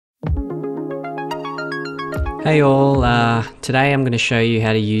Hey all, today I'm going to show you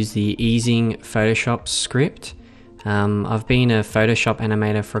how to use the easing Photoshop script. I've been a Photoshop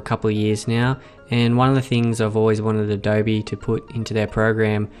animator for a couple of years now, and one of the things I've always wanted Adobe to put into their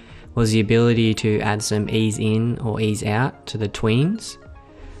program was the ability to add some ease in or ease out to the tweens.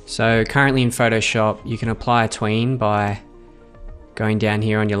 So currently in Photoshop you can apply a tween by going down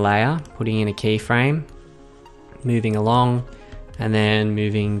here on your layer, putting in a keyframe, moving along, and then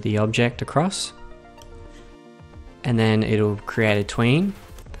moving the object across. And then it'll create a tween,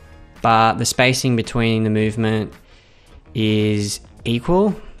 but the spacing between the movement is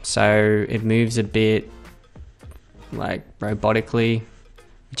equal, so it moves a bit like robotically,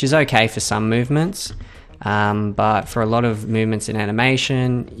 which is okay for some movements, but for a lot of movements in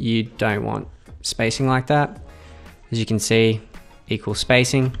animation you don't want spacing like that. As you can see, equal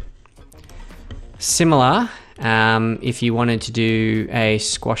spacing. Similar, if you wanted to do a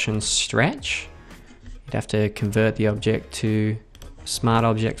squash and stretch, you'd have to convert the object to a smart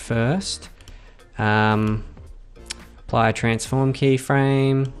object first. Apply a transform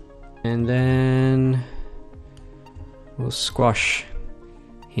keyframe, and then we'll squash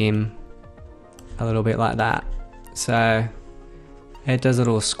him a little bit like that. So it does a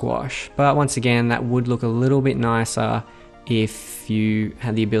little squash, but once again that would look a little bit nicer if you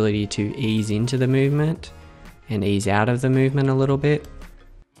had the ability to ease into the movement and ease out of the movement a little bit.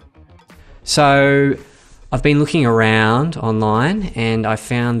 So I've been looking around online and I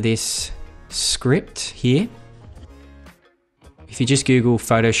found this script here. If you just Google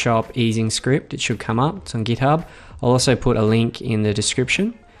Photoshop easing script, it should come up. It's on GitHub. I'll also put a link in the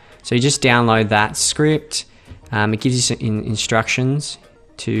description. So you just download that script. It gives you some instructions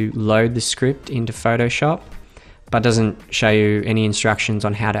to load the script into Photoshop, but doesn't show you any instructions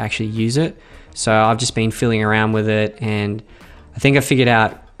on how to actually use it. So I've just been fiddling around with it, and I think I figured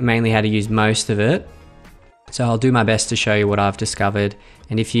out mainly how to use most of it. So I'll do my best to show you what I've discovered,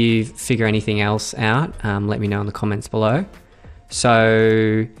 and if you figure anything else out, let me know in the comments below.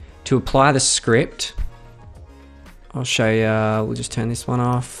 So to apply the script, I'll show you, we'll just turn this one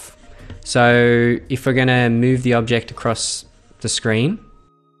off. So if we're gonna move the object across the screen,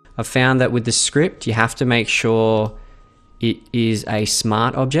 I've found that with the script, you have to make sure it is a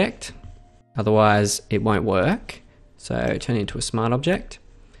smart object, otherwise it won't work. So turn it into a smart object,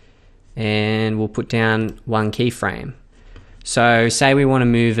 and we'll put down one keyframe. So say we want to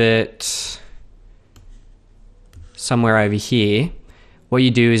move it somewhere over here. What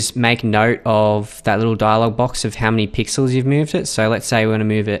you do is make note of that little dialog box of how many pixels you've moved it. So let's say we want to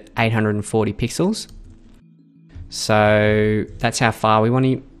move it 840 pixels. So that's how far we want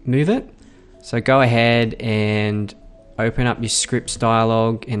to move it. So go ahead and open up your scripts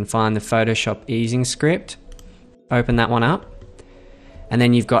dialog and find the Photoshop easing script. Open that one up. And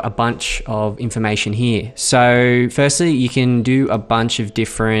then you've got a bunch of information here. So firstly, you can do a bunch of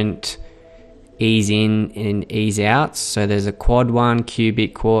different ease in and ease outs. So there's a quad one,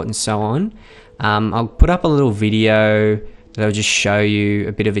 cubic, quart, and so on. I'll put up a little video that'll just show you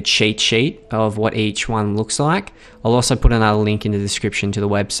a bit of a cheat sheet of what each one looks like. I'll also put another link in the description to the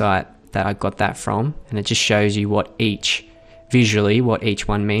website that I got that from, and it just shows you visually what each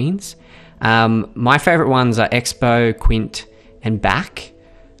one means. My favorite ones are expo, quint, and back.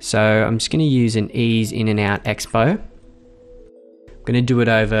 So I'm just going to use an ease in and out expo. I'm going to do it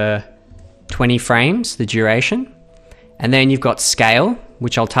over 20 frames, the duration. And then you've got scale,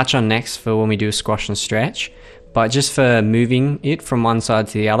 which I'll touch on next for when we do a squash and stretch. But just for moving it from one side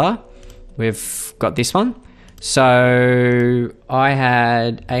to the other, we've got this one. So I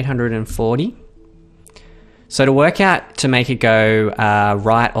had 840. So to work out to make it go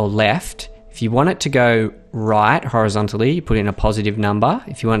right or left, if you want it to go right horizontally, you put in a positive number.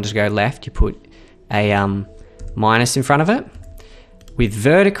 If you want it to go left, you put a minus in front of it. With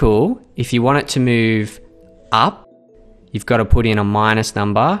vertical, if you want it to move up, you've got to put in a minus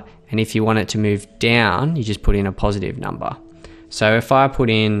number. And if you want it to move down, you just put in a positive number. So if I put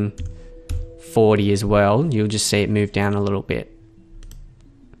in 40 as well, you'll just see it move down a little bit.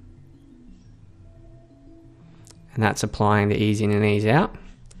 And that's applying the ease in and ease out.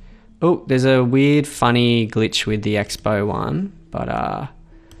 Oh, there's a weird funny glitch with the expo one, but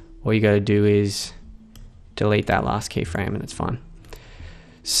all you got to do is delete that last keyframe and it's fine.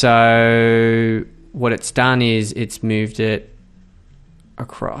 So what it's done is it's moved it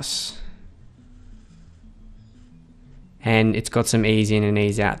across, and it's got some ease in and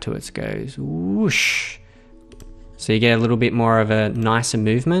ease out to it. So it goes whoosh. So you get a little bit more of a nicer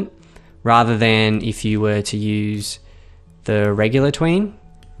movement rather than if you were to use the regular tween,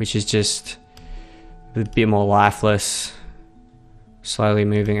 which is just a bit more lifeless, slowly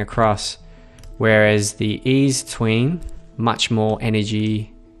moving across. Whereas the ease tween, much more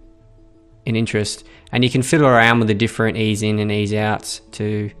energy and interest. And you can fiddle around with the different ease in and ease outs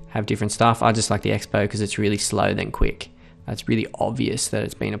to have different stuff. I just like the expo because it's really slow then quick. It's really obvious that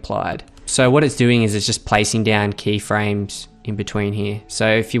it's been applied. So what it's doing is it's just placing down keyframes in between here. So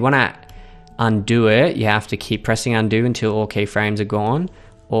if you want to undo it, you have to keep pressing undo until all keyframes are gone,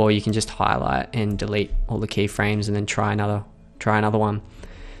 or you can just highlight and delete all the keyframes and then try another one.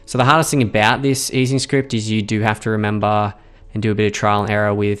 So the hardest thing about this easing script is you do have to remember and do a bit of trial and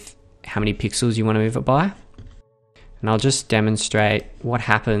error with how many pixels you want to move it by. And I'll just demonstrate what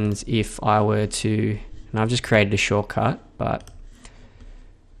happens if I were to, and I've just created a shortcut, but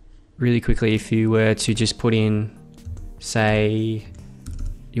really quickly, if you were to just put in, say,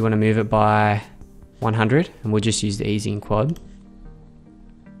 you want to move it by 100, and we'll just use the easing quad.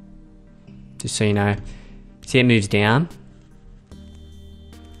 Just so you know, see it moves down.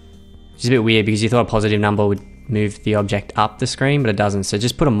 Which is a bit weird because you thought a positive number would move the object up the screen, but it doesn't. So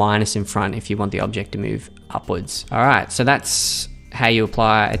just put a minus in front if you want the object to move upwards. All right, so that's how you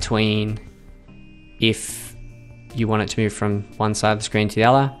apply a tween if you want it to move from one side of the screen to the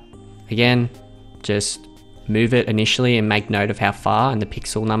other. Again, just move it initially and make note of how far and the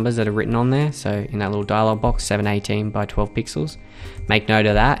pixel numbers that are written on there. So in that little dialog box, 718 by 12 pixels. Make note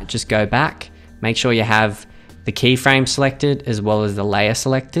of that, just go back. Make sure you have the keyframe selected as well as the layer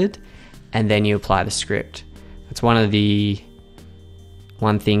selected, and then you apply the script. That's one of the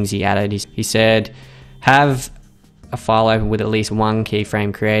things he added. He said, have a file open with at least one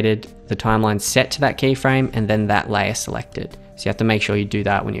keyframe created, the timeline set to that keyframe, and then that layer selected. So you have to make sure you do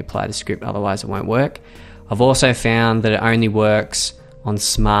that when you apply the script, otherwise it won't work. I've also found that it only works on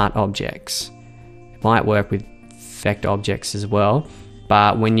smart objects. It might work with vector objects as well,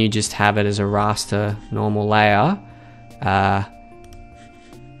 but when you just have it as a raster normal layer,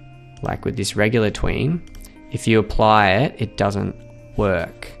 like with this regular tween, if you apply it, it doesn't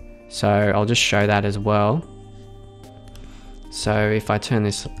work. So I'll just show that as well. So if I turn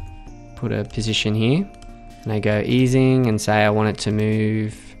this, put a position here, and I go easing and say I want it to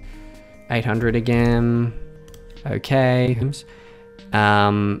move 800 again, okay.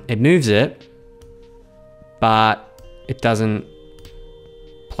 It moves it, but it doesn't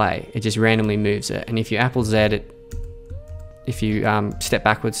play. It just randomly moves it. And if you Apple Z it, if you step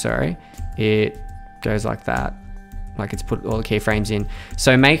backwards, sorry, it goes like that, like it's put all the keyframes in.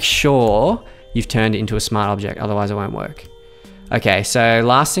 So make sure you've turned it into a smart object, otherwise it won't work. Okay, so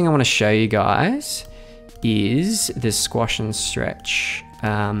last thing I want to show you guys is the squash and stretch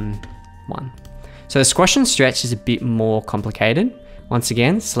one. So the squash and stretch is a bit more complicated. Once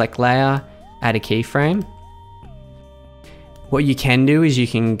again, select layer, add a keyframe. What you can do is you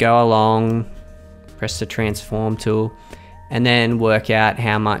can go along, press the transform tool, and then work out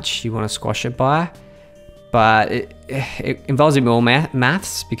how much you want to squash it by. But it involves a bit more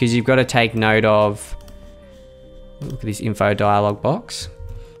maths because you've got to take note of, look at this info dialog box.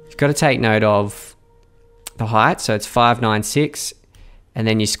 You've got to take note of the height. So it's 596, and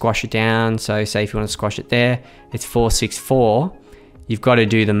then you squash it down. So say if you want to squash it there, it's 464. You've got to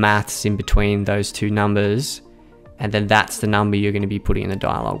do the maths in between those two numbers, and then that's the number you're going to be putting in the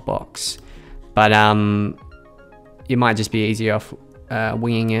dialog box. But it might just be easier off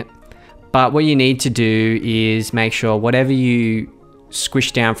winging it. But what you need to do is make sure whatever you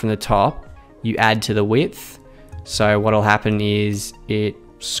squish down from the top, you add to the width. So what'll happen is it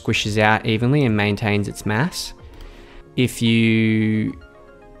squishes out evenly and maintains its mass. If you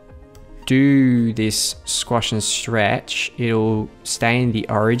do this squash and stretch, it'll stay in the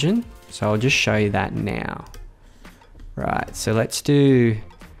origin. So I'll just show you that now. Right, so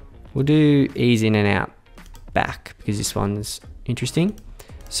we'll do ease in and out back because this one's interesting.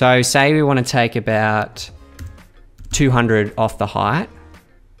 So say we want to take about 200 off the height.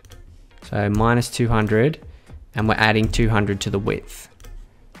 So minus 200, and we're adding 200 to the width.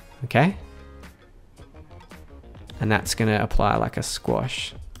 Okay? And that's going to apply like a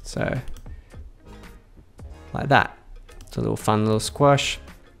squash. So like that. It's a little fun little squash.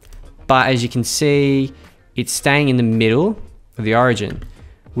 But as you can see, it's staying in the middle of the origin,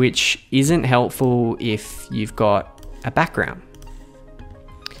 which isn't helpful if you've got a background.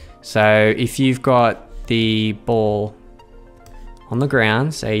 So if you've got the ball on the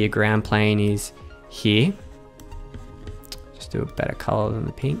ground, say your ground plane is here, just do a better color than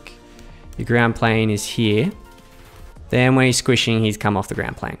the pink. Your ground plane is here. Then when he's squishing, he's come off the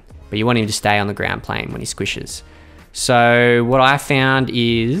ground plane, but you want him to stay on the ground plane when he squishes. So what I found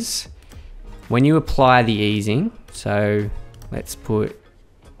is when you apply the easing, so let's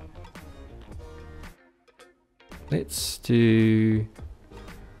do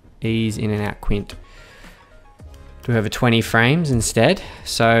ease in and out quint. Do over 20 frames instead.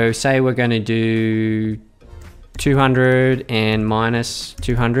 So say we're going to do 200 and minus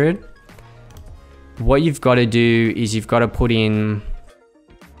 200. What you've got to do is you've got to put in,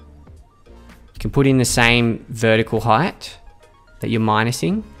 you can put in the same vertical height that you're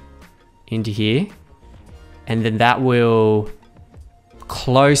minusing into here, and then that will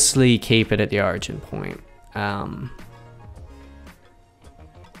closely keep it at the origin point.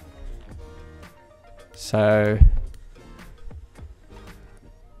 So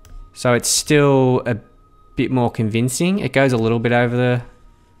it's still a bit more convincing. It goes a little bit over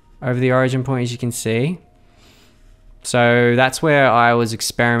the origin point, as you can see. So that's where I was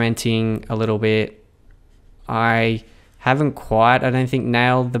experimenting a little bit. I haven't quite, I don't think,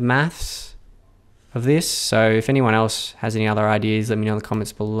 nailed the maths of this. So if anyone else has any other ideas, let me know in the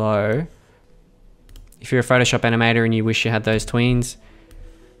comments below. If you're a Photoshop animator and you wish you had those tweens,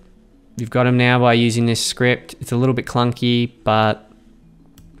 you've got them now by using this script. It's a little bit clunky, but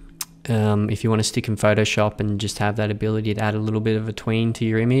if you want to stick in Photoshop and just have that ability to add a little bit of a tween to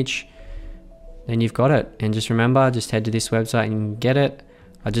your image, then you've got it. And just remember, just head to this website and get it.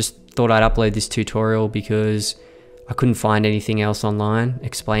 I just thought I'd upload this tutorial because I couldn't find anything else online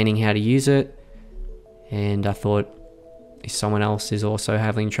explaining how to use it. And I thought if someone else is also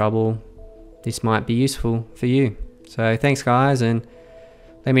having trouble, this might be useful for you. So thanks guys, and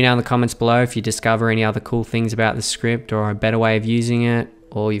let me know in the comments below if you discover any other cool things about the script or a better way of using it,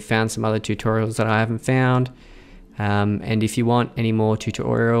 or you found some other tutorials that I haven't found. And if you want any more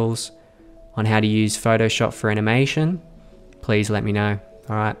tutorials on how to use Photoshop for animation, please let me know.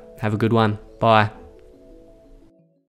 All right, have a good one. Bye.